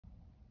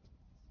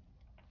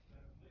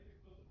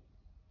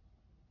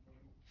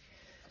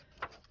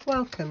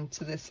Welcome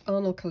to this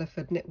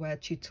Arnall-Culliford knitwear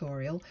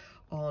tutorial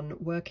on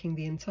working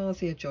the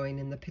Intarsia join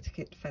in the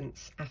Picket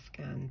Fence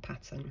Afghan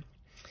pattern.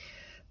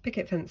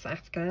 Picket Fence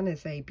Afghan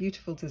is a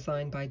beautiful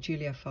design by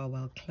Julia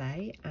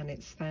Farwell-Clay and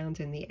it's found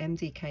in the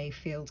MDK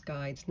Field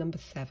Guide No.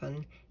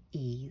 7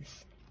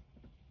 Ease.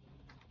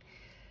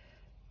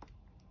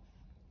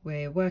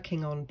 We're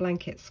working on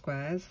blanket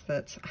squares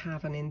that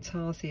have an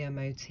Intarsia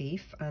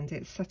motif, and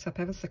it's set up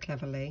ever so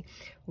cleverly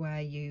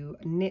where you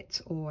knit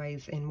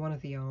always in one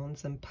of the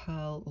yarns and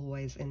purl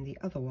always in the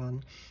other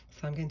one.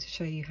 So I'm going to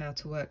show you how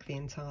to work the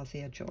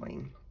Intarsia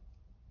join.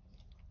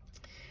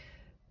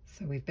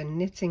 So we've been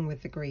knitting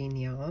with the green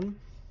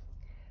yarn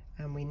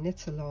and we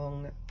knit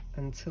along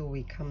until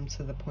we come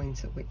to the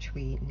point at which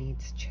we need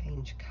to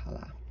change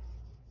colour.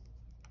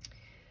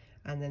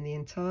 And then the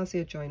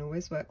Intarsia join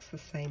always works the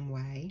same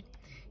way.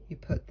 You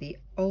put the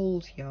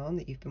old yarn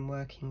that you've been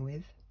working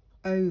with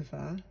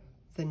over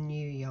the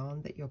new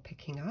yarn that you're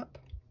picking up,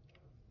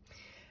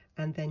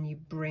 and then you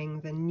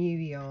bring the new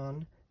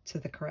yarn to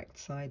the correct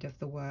side of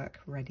the work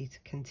ready to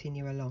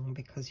continue along,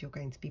 because you're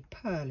going to be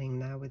purling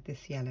now with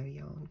this yellow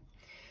yarn.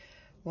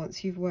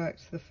 Once you've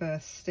worked the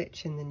first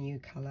stitch in the new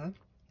colour,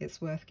 it's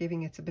worth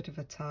giving it a bit of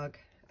a tug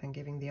and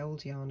giving the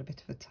old yarn a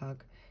bit of a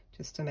tug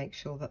just to make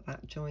sure that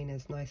that join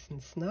is nice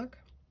and snug,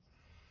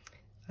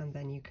 and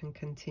then you can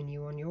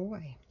continue on your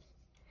way.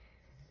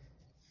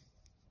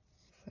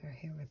 So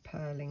here we're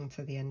purling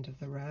to the end of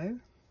the row.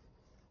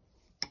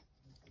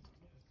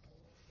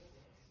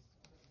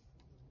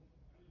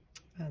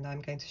 And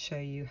I'm going to show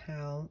you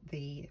how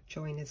the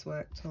join is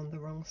worked on the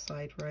wrong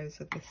side rows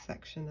of this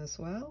section as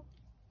well.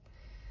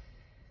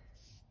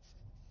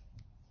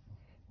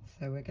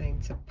 So we're going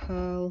to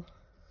purl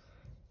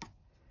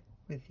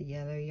with the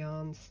yellow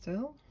yarn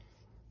still.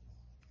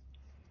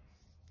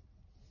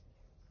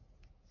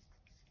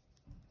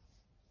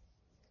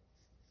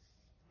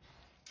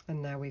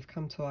 And now we've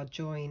come to our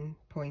join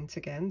point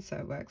again, so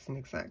it works in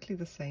exactly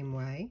the same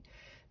way.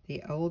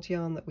 The old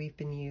yarn that we've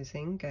been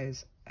using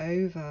goes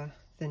over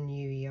the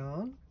new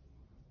yarn,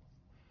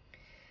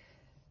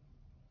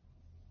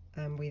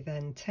 and we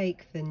then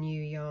take the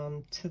new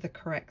yarn to the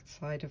correct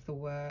side of the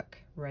work,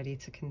 ready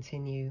to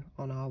continue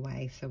on our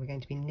way. So we're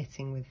going to be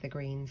knitting with the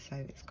green, so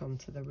it's gone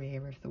to the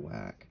rear of the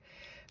work.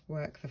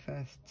 Work the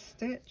first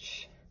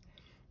stitch,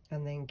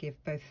 and then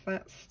give both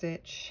that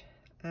stitch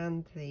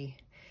and the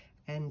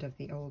end of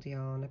the old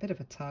yarn a bit of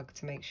a tug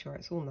to make sure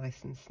it's all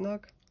nice and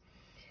snug,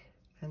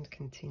 and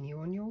continue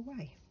on your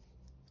way.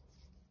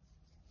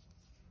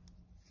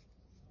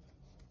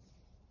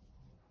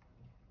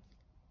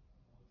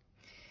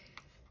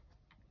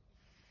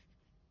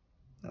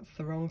 That's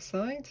the wrong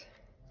side,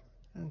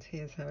 and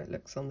here's how it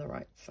looks on the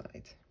right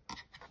side.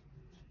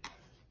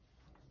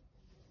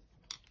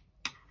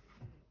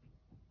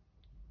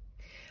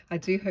 I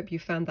do hope you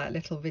found that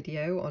little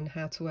video on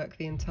how to work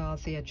the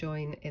Intarsia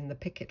join in the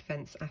Picket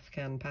Fence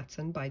Afghan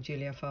pattern by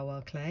Julia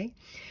Farwell-Clay.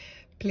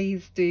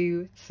 Please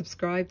do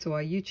subscribe to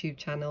our YouTube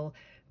channel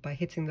by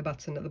hitting the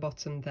button at the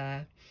bottom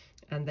there,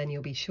 and then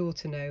you'll be sure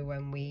to know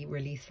when we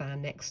release our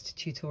next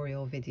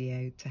tutorial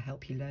video to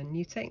help you learn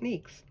new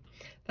techniques.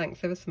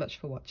 Thanks ever so much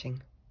for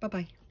watching. Bye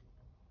bye.